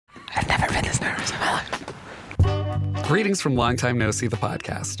Greetings from Long Time No See, the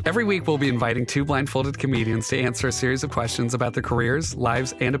podcast. Every week, we'll be inviting two blindfolded comedians to answer a series of questions about their careers,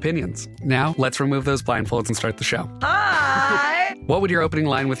 lives, and opinions. Now, let's remove those blindfolds and start the show. Hi! What would your opening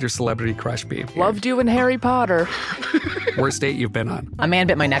line with your celebrity crush be? Loved you in Harry Potter. Worst date you've been on? A man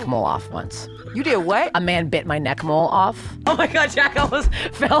bit my neck mole off once. You did what? A man bit my neck mole off. Oh my God, Jack almost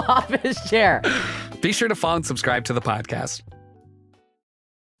fell off his chair. Be sure to follow and subscribe to the podcast.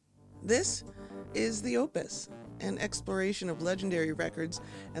 This is the Opus, an exploration of legendary records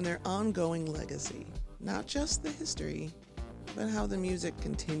and their ongoing legacy. Not just the history, but how the music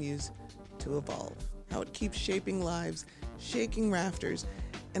continues to evolve. How it keeps shaping lives, shaking rafters,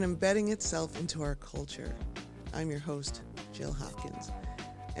 and embedding itself into our culture. I'm your host, Jill Hopkins.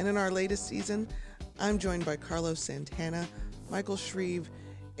 And in our latest season, I'm joined by Carlos Santana, Michael Shreve,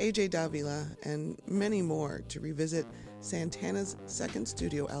 AJ Davila, and many more to revisit Santana's second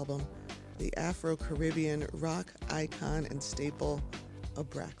studio album, the Afro-Caribbean rock icon and staple,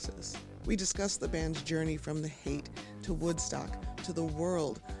 Abraxas. We discuss the band's journey from the hate to Woodstock to the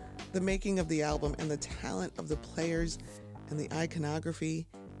world, the making of the album, and the talent of the players and the iconography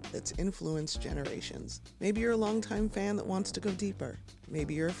that's influenced generations. Maybe you're a longtime fan that wants to go deeper.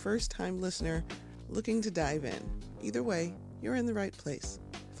 Maybe you're a first-time listener looking to dive in. Either way, you're in the right place.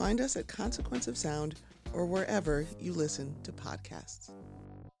 Find us at Consequence of Sound or wherever you listen to podcasts.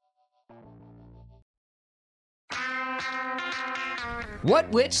 What,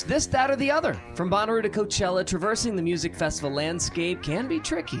 which, this, that, or the other? From Bonnaroo to Coachella, traversing the music festival landscape can be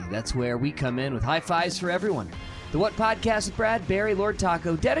tricky. That's where we come in with high fives for everyone. The What Podcast with Brad, Barry, Lord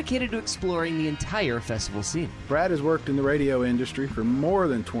Taco, dedicated to exploring the entire festival scene. Brad has worked in the radio industry for more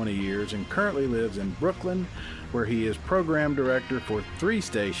than 20 years and currently lives in Brooklyn, where he is program director for 3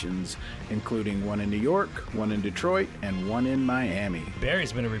 stations, including one in New York, one in Detroit, and one in Miami.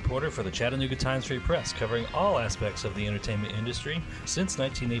 Barry's been a reporter for the Chattanooga Times-Free Press, covering all aspects of the entertainment industry since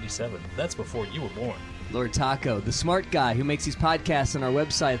 1987. That's before you were born. Lord Taco, the smart guy who makes these podcasts on our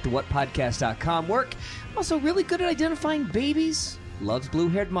website at thewhatpodcast.com work. Also really good at identifying babies, loves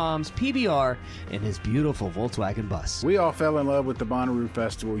blue-haired moms, PBR, and his beautiful Volkswagen bus. We all fell in love with the Bonnaroo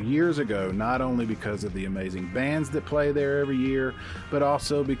Festival years ago, not only because of the amazing bands that play there every year, but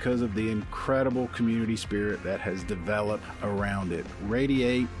also because of the incredible community spirit that has developed around it.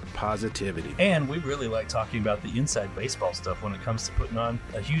 Radiate positivity. And we really like talking about the inside baseball stuff when it comes to putting on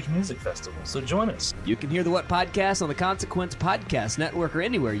a huge music festival. So join us. You can hear the What Podcast on the Consequence Podcast Network or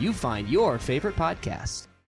anywhere you find your favorite podcasts.